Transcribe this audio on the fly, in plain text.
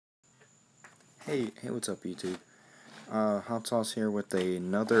Hey, what's up, YouTube? Hot Sauce here with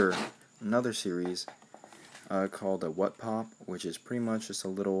another series called What Pop, which is pretty much just a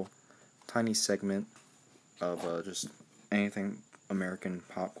little tiny segment of just anything American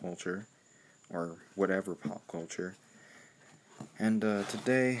pop culture or whatever pop culture. And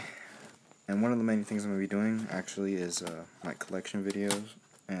today, and one of the main things I'm gonna be doing actually is my collection videos.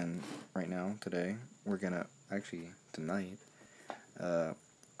 And right now, today, tonight,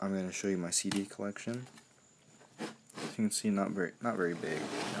 I'm gonna show you my CD collection. As you can see, not very big,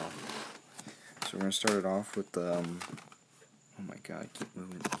 So we're gonna start it off with oh my god, I keep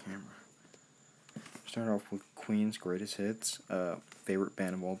moving the camera. Start off with Queen's greatest hits. Favorite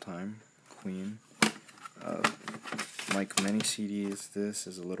band of all time, Queen. Like many CDs, this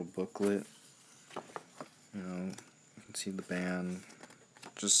is a little booklet. You can see the band,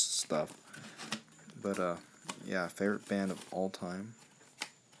 just stuff. But yeah, favorite band of all time.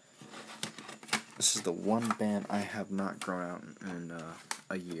 This is the one band I have not grown out in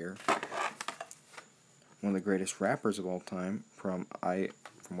a year. One of the greatest rappers of all time, from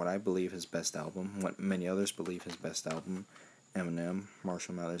what I believe his best album, what many others believe his best album, Eminem,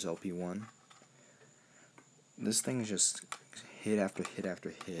 Marshall Mathers LP1. This thing is just hit after hit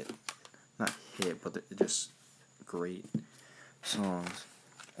after hit. Not hit, but they're just great songs.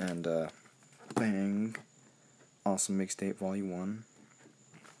 And Bang, Awesome Mixtape Volume 1.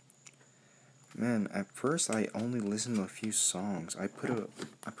 Man, at first I only listened to a few songs. I put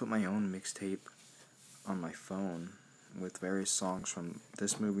my own mixtape on my phone with various songs from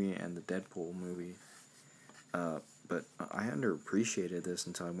this movie and the Deadpool movie. But I underappreciated this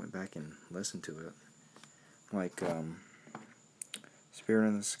until I went back and listened to it. Like Spirit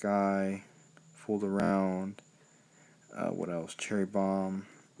in the Sky, Fooled Around, what else? Cherry Bomb,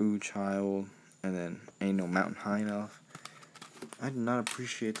 Ooh Child, and then Ain't No Mountain High Enough. I did not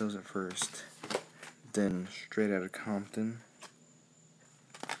appreciate those at first. Then Straight Outta Compton,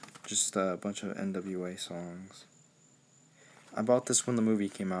 just a bunch of NWA songs. I bought this when the movie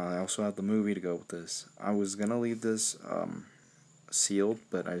came out. I also had the movie to go with this. I was gonna leave this sealed,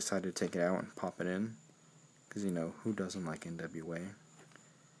 but I decided to take it out and pop it in, because who doesn't like NWA?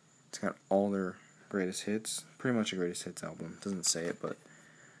 It's got all their greatest hits, pretty much a greatest hits album. It doesn't say it, but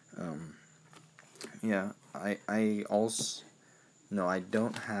yeah. I also. No, I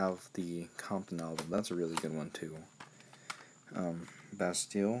don't have the Compton album. That's a really good one, too.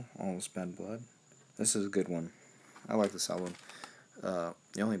 Bastille, All This Bad Blood. This is a good one. I like this album.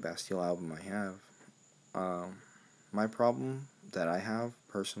 The only Bastille album I have. My problem that I have,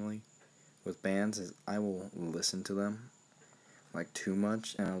 personally, with bands is I will listen to them, like, too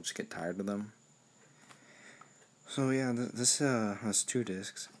much, and I'll just get tired of them. So, yeah, this has 2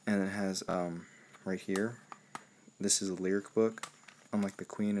 discs, and it has, right here, this is a lyric book. Unlike the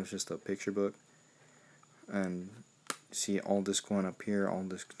Queen, it was just a picture book. And see all disc 1 up here, all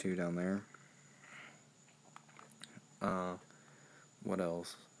disc 2 down there. What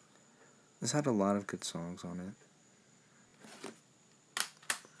else? This had a lot of good songs on it.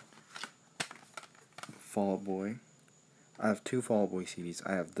 Fall Out Boy. I have 2 Fall Out Boy CDs.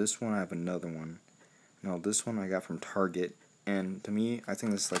 I have this one, I have another one. Now, this one I got from Target. And to me, I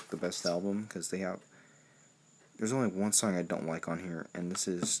think this is like the best album, because there's only one song I don't like on here, and this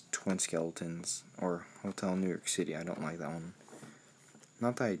is Twin Skeletons, or Hotel New York City. I don't like that one.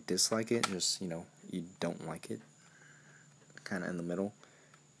 Not that I dislike it, just, you don't like it. Kind of in the middle.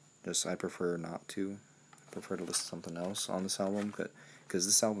 Just, I prefer not to. I prefer to listen to something else on this album, because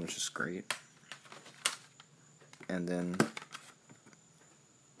this album is just great. And then,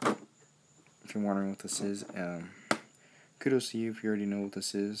 if you're wondering what this is, kudos to you if you already know what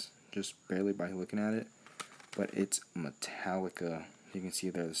this is, just barely by looking at it. But it's Metallica. You can see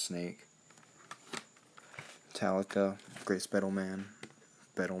there the snake. Metallica, greatest metal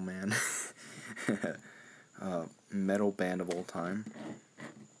band of all time.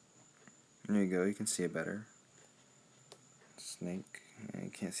 There you go, you can see it better. Snake, you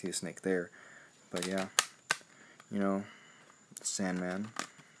can't see the snake there. But yeah, Sandman.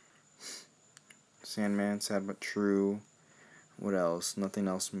 Sandman, Sad But True. What else? Nothing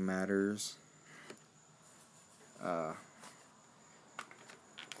Else Matters.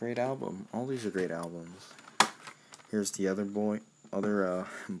 Great album. All these are great albums. Here's the other Fall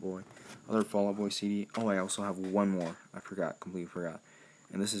Out Boy CD. Oh, I also have one more. I completely forgot.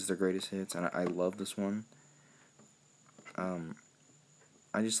 And this is their greatest hits, and I love this one.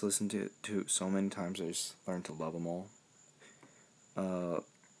 I just listened to it so many times, I just learned to love them all.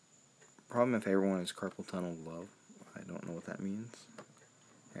 Probably my favorite one is Carpal Tunnel Love. I don't know what that means.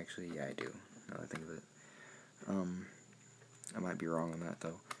 Actually, yeah, I do, now that I think of it. I might be wrong on that,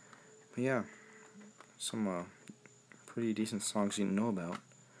 though. But yeah, some pretty decent songs you know about.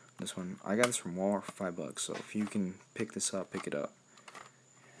 This one, I got this from Walmart for $5, so if you can pick this up, pick it up.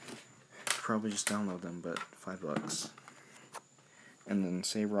 Probably just download them, but $5. And then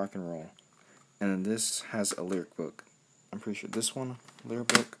Save Rock and Roll. And then this has a lyric book. I'm pretty sure this one, lyric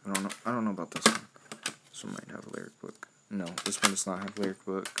book. I don't know about this one. This one might have a lyric book. No, this one does not have a lyric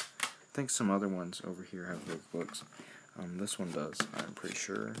book. I think some other ones over here have lyric books. This one does, I'm pretty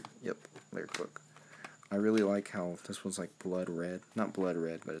sure. Yep, lyric book. I really like how this one's like blood red. Not blood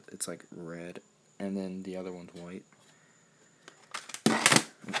red, but it's like red. And then the other one's white.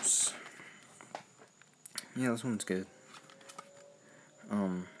 Oops. Yeah, this one's good.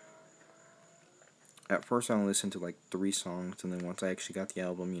 At first I only listened to like 3 songs, and then once I actually got the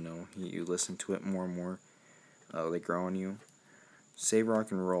album, you know, you listen to it more and more. They grow on you. Save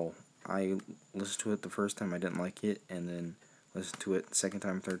Rock and Roll. I listened to it the first time, I didn't like it, and then listened to it the second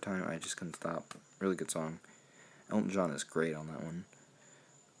time, third time, I just couldn't stop. Really good song. Elton John is great on that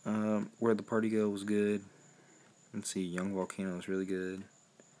one. Where the Party Go was good. Let's see, Young Volcano is really good.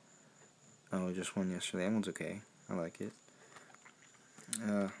 Oh, just one yesterday. That one's okay. I like it.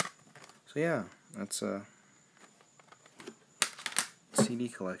 So yeah, that's CD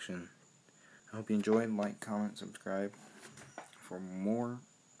collection. I hope you enjoyed. Like, comment, subscribe for more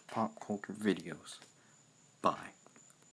pop culture videos. Bye.